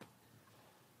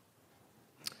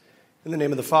In the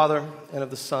name of the Father, and of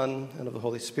the Son, and of the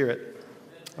Holy Spirit.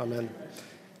 Amen.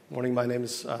 Morning, my name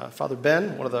is Father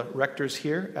Ben, one of the rectors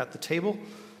here at the table.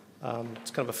 It's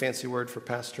kind of a fancy word for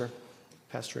pastor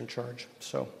in charge.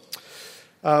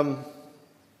 And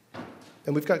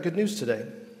we've got good news today.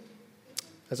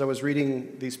 As I was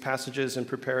reading these passages and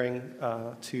preparing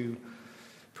to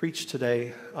preach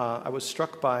today, I was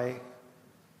struck by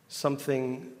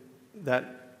something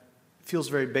that feels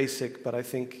very basic, but I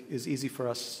think is easy for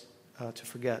us to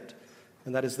forget,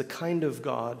 and that is the kind of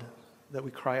God that we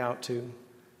cry out to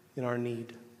in our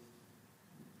need.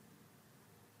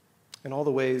 And all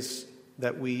the ways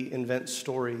that we invent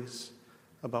stories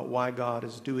about why God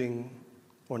is doing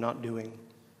or not doing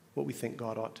what we think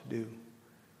God ought to do,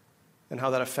 and how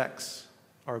that affects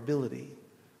our ability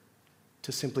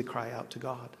to simply cry out to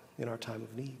God in our time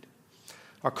of need.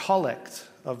 Our collect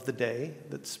of the day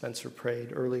that Spencer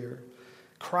prayed earlier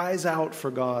cries out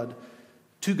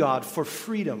to God for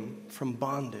freedom from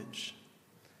bondage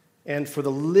and for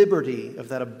the liberty of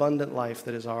that abundant life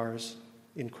that is ours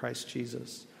in Christ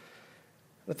Jesus.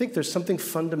 I think there's something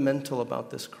fundamental about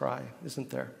this cry,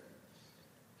 isn't there?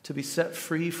 To be set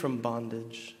free from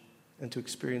bondage and to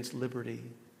experience liberty,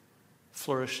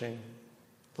 flourishing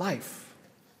life.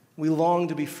 We long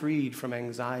to be freed from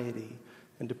anxiety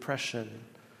and depression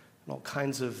and all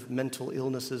kinds of mental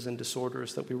illnesses and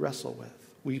disorders that we wrestle with.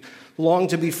 We long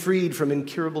to be freed from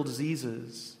incurable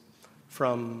diseases,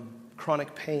 from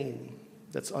chronic pain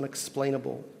that's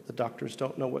unexplainable, the doctors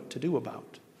don't know what to do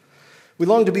about. We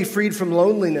long to be freed from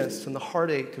loneliness and the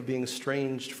heartache of being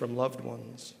estranged from loved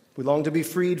ones. We long to be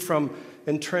freed from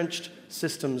entrenched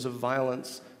systems of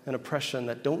violence and oppression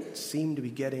that don't seem to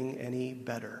be getting any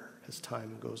better as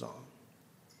time goes on.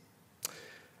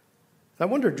 I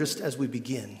wonder, just as we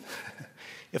begin,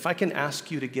 if I can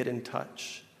ask you to get in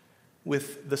touch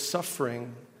with the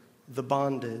suffering, the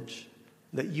bondage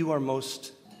that you are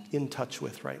most in touch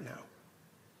with right now.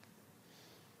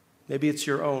 Maybe it's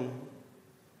your own.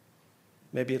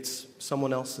 Maybe it's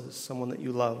someone else's, someone that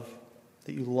you love,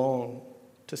 that you long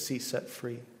to see set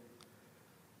free.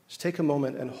 Just take a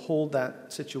moment and hold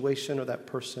that situation or that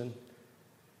person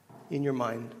in your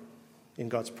mind, in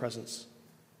God's presence.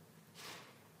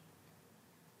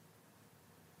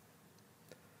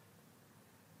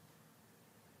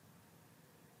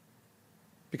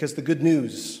 Because the good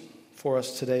news for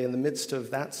us today, in the midst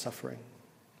of that suffering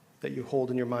that you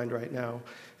hold in your mind right now,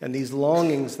 and these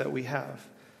longings that we have,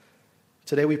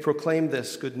 today we proclaim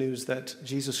this good news that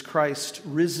Jesus Christ,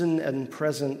 risen and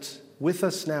present with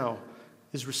us now,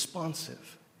 is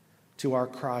responsive to our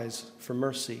cries for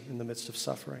mercy in the midst of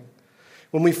suffering.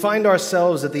 When we find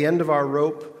ourselves at the end of our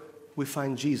rope, we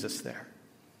find Jesus there,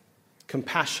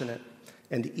 compassionate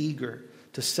and eager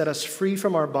to set us free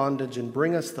from our bondage and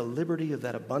bring us the liberty of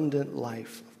that abundant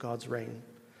life of God's reign.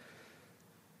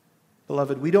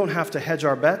 Beloved, we don't have to hedge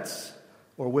our bets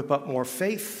or whip up more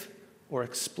faith or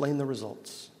explain the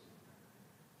results.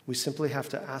 We simply have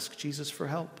to ask Jesus for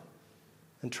help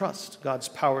and trust God's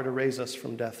power to raise us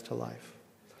from death to life.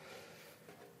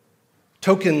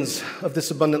 Tokens of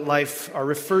this abundant life are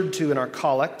referred to in our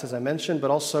collect, as I mentioned, but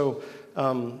also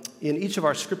in each of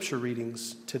our scripture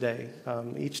readings today.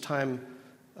 Each time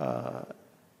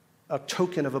a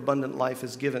token of abundant life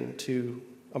is given to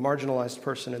a marginalized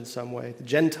person in some way. The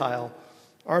Gentile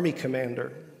army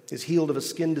commander is healed of a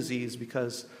skin disease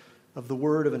because of the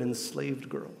word of an enslaved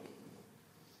girl.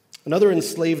 Another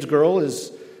enslaved girl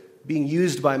is being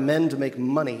used by men to make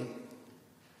money,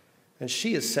 and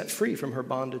she is set free from her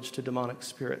bondage to demonic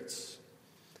spirits,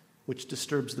 which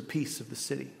disturbs the peace of the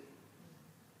city.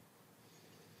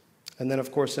 And then,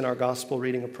 of course, in our gospel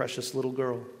reading, a precious little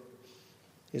girl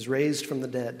is raised from the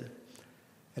dead,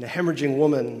 and a hemorrhaging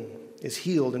woman is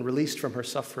healed and released from her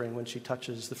suffering when she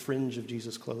touches the fringe of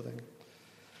Jesus' clothing.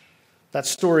 That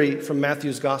story from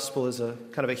Matthew's gospel is a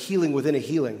kind of a healing within a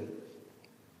healing.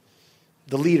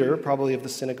 The leader, probably of the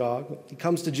synagogue, he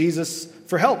comes to Jesus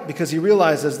for help because he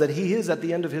realizes that he is at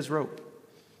the end of his rope.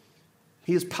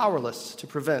 He is powerless to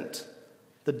prevent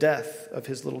the death of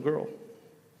his little girl.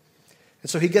 And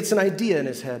so he gets an idea in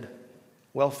his head,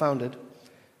 well-founded,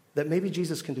 that maybe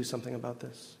Jesus can do something about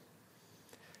this.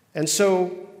 And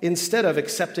so instead of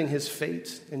accepting his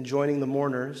fate and joining the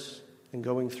mourners and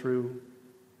going through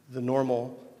the normal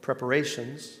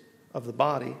preparations of the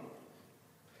body,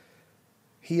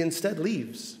 he instead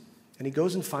leaves and he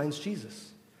goes and finds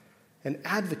Jesus and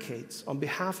advocates on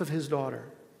behalf of his daughter,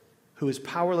 who is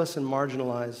powerless and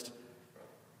marginalized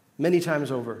many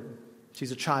times over.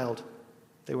 She's a child.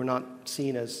 They were not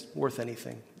seen as worth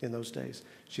anything in those days.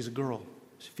 She's a girl.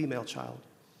 She's a female child.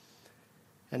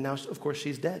 And now, of course,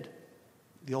 she's dead.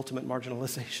 the ultimate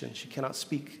marginalization. She cannot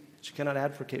speak. She cannot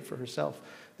advocate for herself.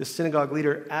 This synagogue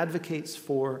leader advocates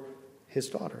for his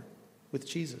daughter with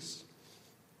Jesus.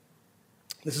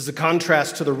 This is a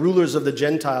contrast to the rulers of the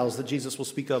Gentiles that Jesus will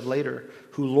speak of later,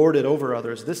 who lord it over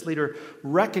others. This leader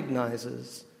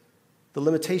recognizes the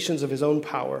limitations of his own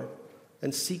power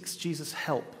and seeks Jesus'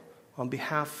 help on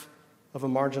behalf of a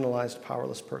marginalized,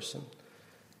 powerless person.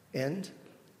 And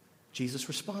Jesus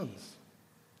responds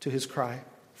to his cry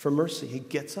for mercy. He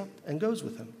gets up and goes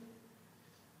with him.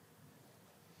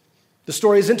 The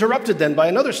story is interrupted then by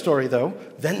another story, though.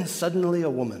 Then suddenly a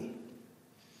woman.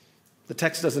 The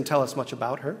text doesn't tell us much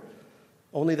about her,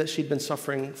 only that she'd been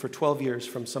suffering for 12 years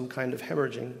from some kind of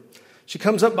hemorrhaging. She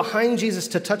comes up behind Jesus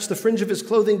to touch the fringe of his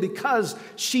clothing because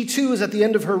she too is at the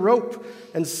end of her rope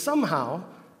and somehow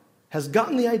has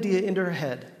gotten the idea into her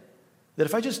head that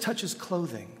if I just touch his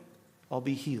clothing, I'll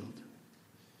be healed.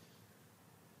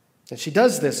 And she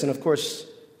does this, and of course,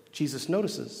 Jesus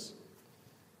notices.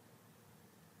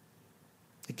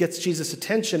 It gets Jesus'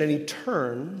 attention, and he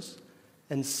turns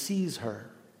and sees her.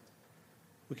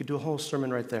 We could do a whole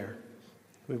sermon right there.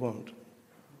 We won't.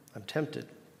 I'm tempted,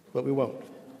 but we won't.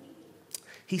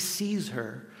 He sees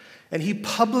her, and he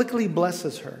publicly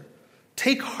blesses her.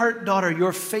 Take heart, daughter,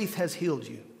 your faith has healed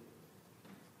you.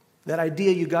 That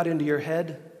idea you got into your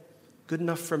head, good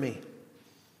enough for me.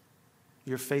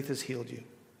 Your faith has healed you.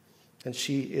 And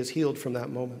she is healed from that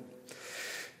moment.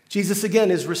 Jesus,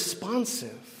 again, is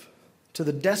responsive to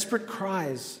the desperate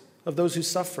cries of those who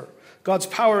suffer. God's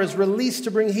power is released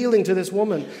to bring healing to this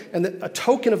woman, and a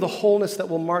token of the wholeness that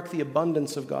will mark the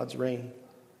abundance of God's reign,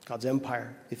 God's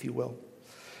empire, if you will.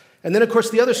 And then, of course,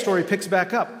 the other story picks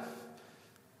back up.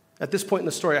 At this point in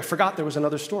the story, I forgot there was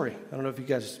another story. I don't know if you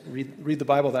guys read the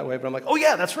Bible that way, but I'm like, oh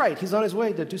yeah, that's right. He's on his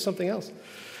way to do something else.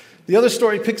 The other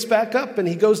story picks back up, and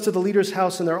he goes to the leader's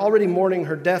house, and they're already mourning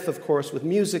her death, of course, with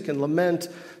music and lament,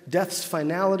 death's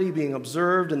finality being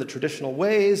observed in the traditional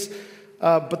ways.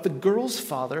 But the girl's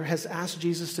father has asked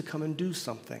Jesus to come and do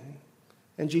something,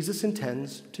 and Jesus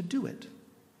intends to do it.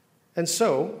 And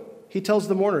so he tells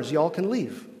the mourners, y'all can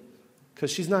leave,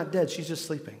 because she's not dead, she's just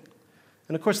sleeping.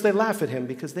 And of course they laugh at him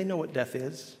because they know what death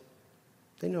is.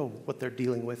 They know what they're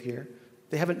dealing with here.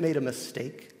 They haven't made a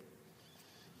mistake.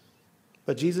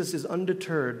 But Jesus is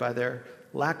undeterred by their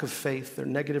lack of faith, their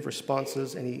negative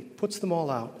responses, and he puts them all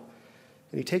out.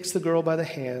 And he takes the girl by the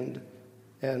hand,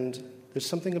 and there's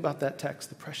something about that text.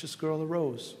 The precious girl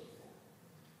arose.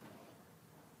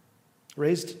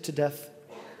 Raised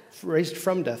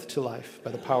from death to life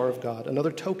by the power of God.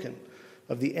 Another token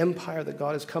of the empire that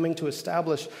God is coming to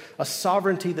establish, a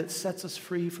sovereignty that sets us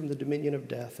free from the dominion of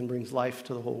death and brings life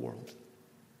to the whole world.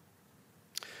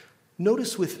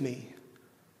 Notice with me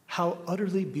how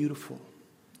utterly beautiful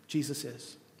Jesus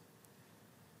is.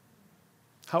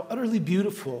 How utterly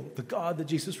beautiful the God that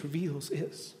Jesus reveals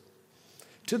is.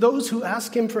 To those who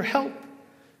ask him for help,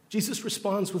 Jesus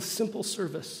responds with simple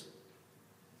service.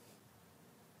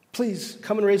 Please,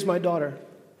 come and raise my daughter.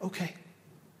 Okay.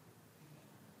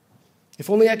 If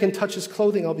only I can touch his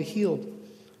clothing, I'll be healed.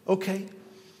 Okay.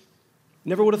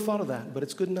 Never would have thought of that, but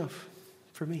it's good enough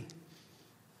for me.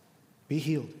 Be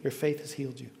healed. Your faith has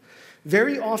healed you.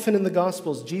 Very often in the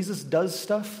Gospels, Jesus does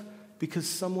stuff because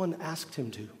someone asked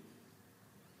him to.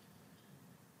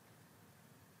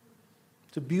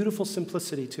 It's a beautiful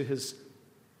simplicity to his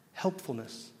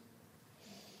helpfulness.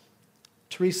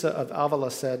 Teresa of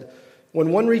Avila said,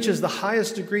 when one reaches the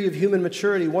highest degree of human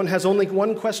maturity, one has only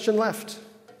one question left.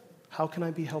 How can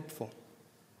I be helpful?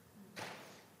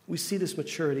 We see this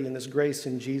maturity and this grace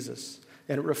in Jesus,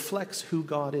 and it reflects who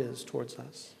God is towards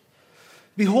us.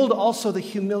 Behold also the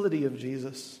humility of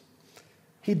Jesus.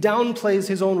 He downplays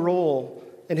his own role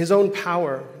and his own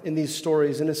power in these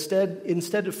stories, and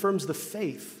instead affirms the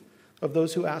faith of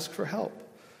those who ask for help.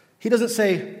 He doesn't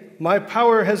say, my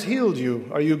power has healed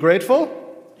you. Are you grateful?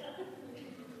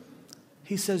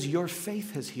 He says, your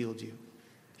faith has healed you.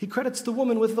 He credits the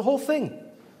woman with the whole thing.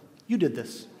 You did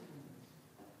this.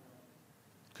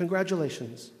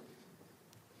 Congratulations.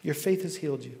 Your faith has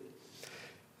healed you.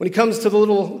 When he comes to the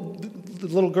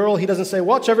little girl, he doesn't say,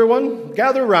 watch everyone,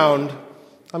 gather round.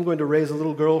 I'm going to raise a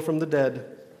little girl from the dead.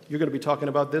 You're going to be talking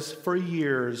about this for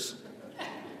years. I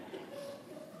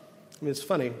mean, it's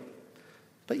funny.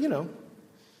 But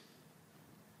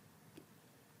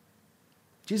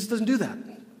Jesus doesn't do that.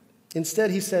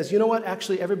 Instead, he says, you know what?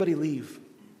 Actually, everybody leave.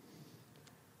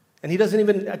 And he doesn't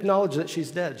even acknowledge that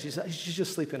she's dead. She's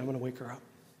just sleeping. I'm going to wake her up.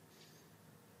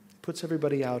 He puts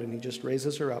everybody out and he just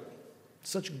raises her up.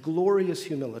 Such glorious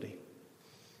humility.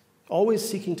 Always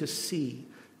seeking to see,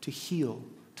 to heal,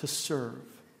 to serve,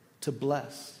 to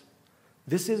bless.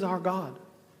 This is our God.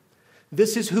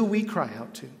 This is who we cry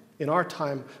out to in our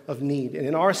time of need and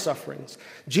in our sufferings.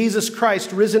 Jesus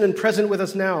Christ, risen and present with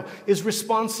us now, is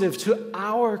responsive to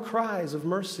our cries of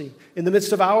mercy in the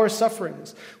midst of our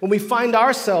sufferings. When we find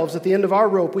ourselves at the end of our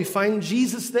rope, we find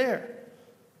Jesus there,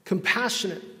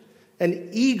 compassionate and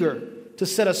eager to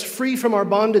set us free from our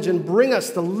bondage and bring us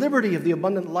the liberty of the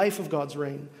abundant life of God's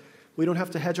reign. We don't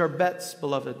have to hedge our bets,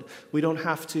 beloved. We don't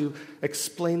have to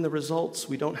explain the results.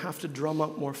 We don't have to drum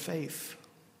up more faith.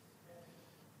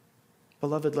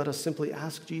 Beloved, let us simply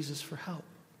ask Jesus for help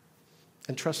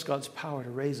and trust God's power to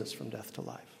raise us from death to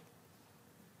life.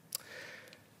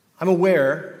 I'm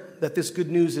aware that this good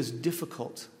news is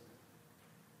difficult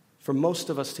for most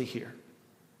of us to hear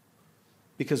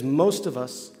because most of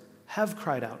us have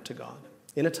cried out to God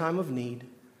in a time of need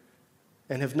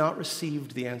and have not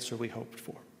received the answer we hoped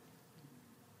for.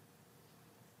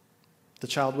 The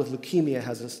child with leukemia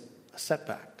has a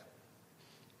setback.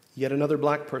 Yet another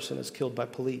black person is killed by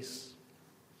police.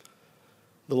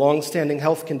 The long-standing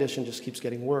health condition just keeps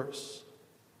getting worse.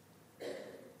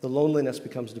 The loneliness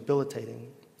becomes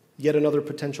debilitating. Yet another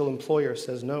potential employer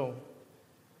says no.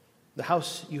 The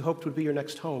house you hoped would be your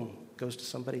next home goes to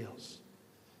somebody else.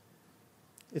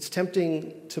 It's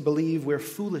tempting to believe we're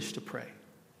foolish to pray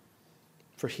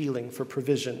for healing, for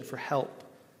provision, for help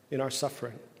in our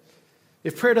suffering.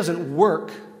 If prayer doesn't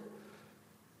work,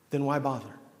 then why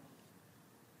bother?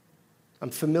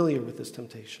 I'm familiar with this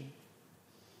temptation.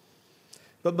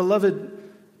 But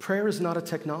beloved, prayer is not a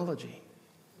technology.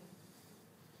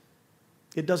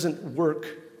 It doesn't work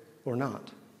or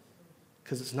not,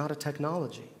 because it's not a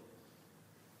technology.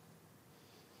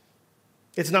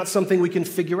 It's not something we can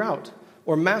figure out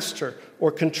or master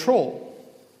or control.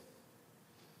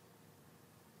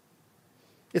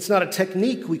 It's not a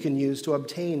technique we can use to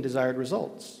obtain desired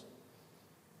results.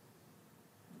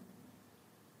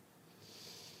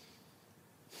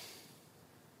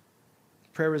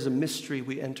 Prayer is a mystery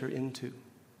we enter into.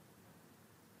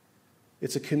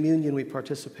 It's a communion we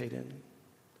participate in.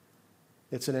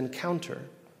 It's an encounter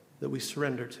that we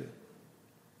surrender to.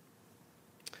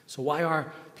 So why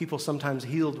are people sometimes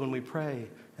healed when we pray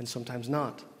and sometimes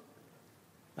not?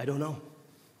 I don't know.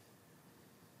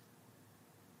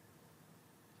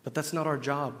 But that's not our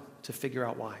job to figure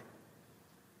out why.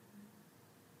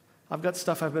 I've got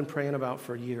stuff I've been praying about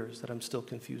for years that I'm still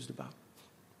confused about.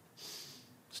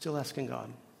 Still asking God.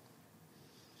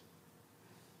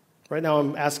 Right now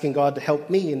I'm asking God to help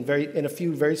me in a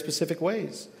few very specific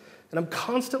ways. And I'm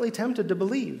constantly tempted to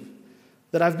believe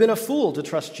that I've been a fool to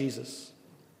trust Jesus.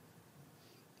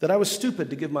 That I was stupid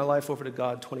to give my life over to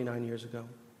God 29 years ago.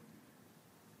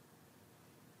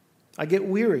 I get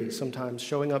weary sometimes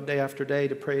showing up day after day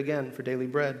to pray again for daily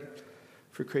bread,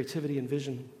 for creativity and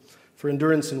vision, for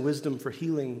endurance and wisdom, for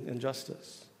healing and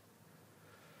justice.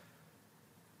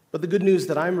 But the good news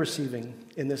that I'm receiving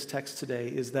in this text today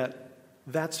is that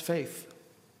that's faith.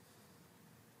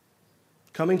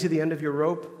 Coming to the end of your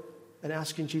rope and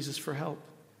asking Jesus for help.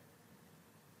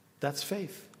 That's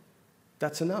faith.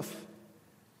 That's enough.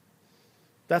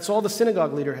 That's all the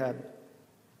synagogue leader had.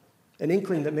 An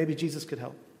inkling that maybe Jesus could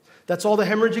help. That's all the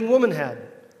hemorrhaging woman had.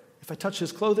 If I touch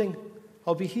his clothing,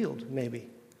 I'll be healed, maybe.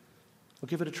 I'll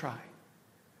give it a try.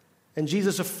 And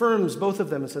Jesus affirms both of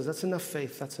them and says, that's enough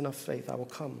faith, that's enough faith. I will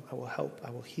come, I will help,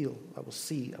 I will heal, I will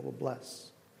see, I will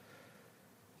bless.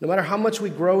 No matter how much we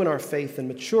grow in our faith and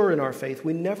mature in our faith,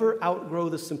 we never outgrow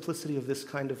the simplicity of this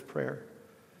kind of prayer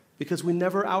because we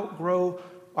never outgrow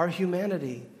our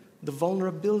humanity, the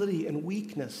vulnerability and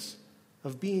weakness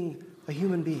of being a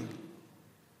human being.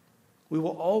 We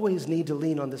will always need to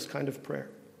lean on this kind of prayer.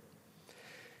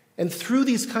 And through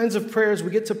these kinds of prayers,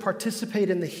 we get to participate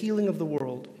in the healing of the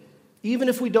world, even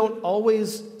if we don't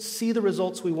always see the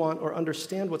results we want or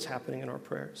understand what's happening in our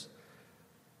prayers.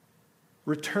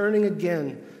 Returning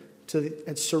again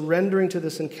and surrendering to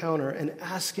this encounter and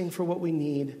asking for what we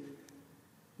need,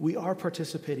 we are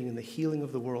participating in the healing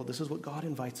of the world. This is what God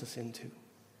invites us into.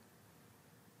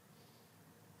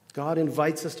 God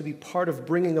invites us to be part of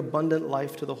bringing abundant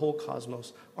life to the whole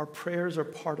cosmos. Our prayers are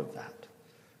part of that,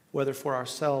 whether for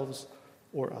ourselves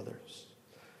or others.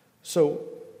 So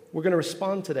we're going to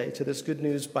respond today to this good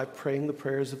news by praying the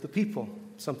prayers of the people,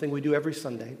 something we do every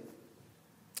Sunday.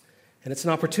 And it's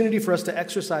an opportunity for us to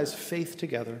exercise faith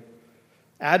together,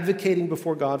 advocating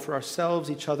before God for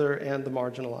ourselves, each other, and the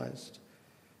marginalized.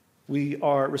 We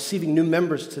are receiving new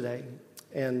members today,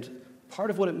 and part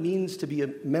of what it means to be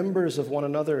members of one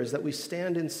another is that we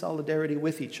stand in solidarity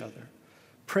with each other,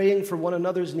 praying for one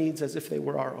another's needs as if they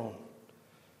were our own.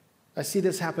 I see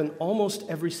this happen almost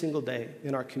every single day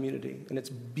in our community, and it's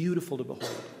beautiful to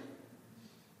behold.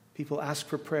 People ask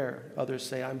for prayer. Others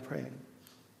say, I'm praying.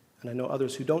 And I know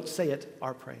others who don't say it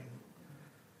are praying.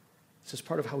 This is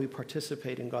part of how we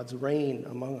participate in God's reign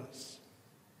among us.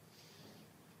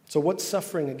 So what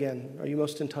suffering, again, are you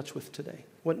most in touch with today?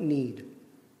 What need?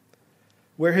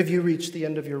 Where have you reached the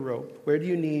end of your rope? Where do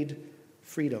you need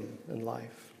freedom in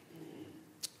life?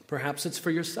 Perhaps it's for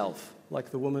yourself,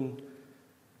 like the woman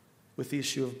with the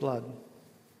issue of blood.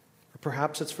 Or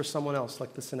perhaps it's for someone else,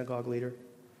 like the synagogue leader.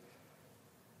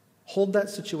 Hold that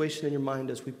situation in your mind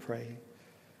as we pray.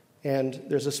 And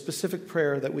there's a specific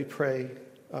prayer that we pray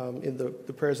in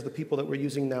the prayers of the people that we're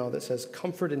using now that says,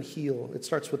 comfort and heal. It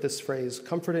starts with this phrase,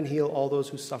 comfort and heal all those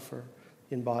who suffer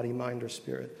in body, mind, or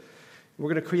spirit.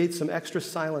 We're going to create some extra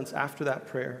silence after that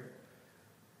prayer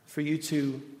for you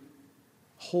to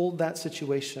hold that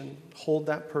situation, hold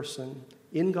that person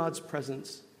in God's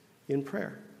presence in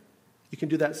prayer. You can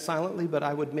do that silently, but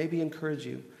I would maybe encourage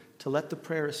you to let the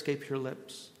prayer escape your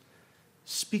lips.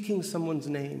 Speaking someone's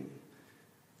name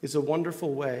is a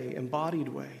wonderful way, embodied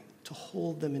way, to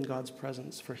hold them in God's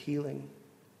presence for healing,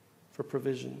 for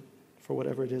provision, for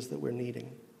whatever it is that we're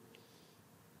needing.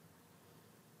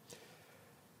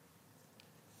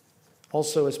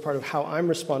 Also, as part of how I'm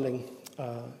responding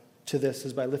to this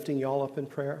is by lifting you all up in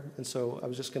prayer. And so I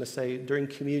was just going to say, during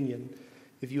communion,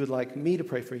 if you would like me to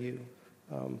pray for you,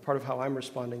 part of how I'm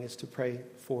responding is to pray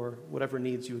for whatever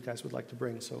needs you guys would like to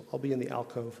bring. So I'll be in the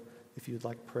alcove if you'd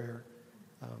like prayer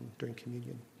during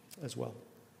communion as well.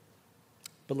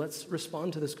 But let's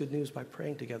respond to this good news by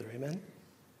praying together. Amen?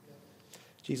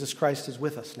 Jesus Christ is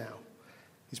with us now.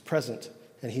 He's present,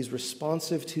 and he's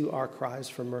responsive to our cries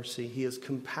for mercy. He is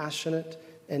compassionate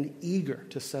and eager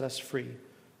to set us free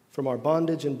from our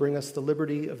bondage and bring us the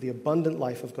liberty of the abundant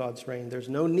life of God's reign. There's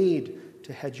no need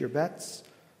to hedge your bets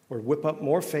or whip up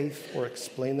more faith or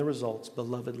explain the results.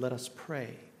 Beloved, let us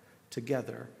pray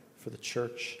together for the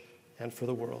church and for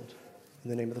the world. In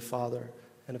the name of the Father,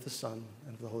 and of the Son,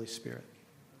 and of the Holy Spirit.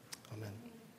 Amen.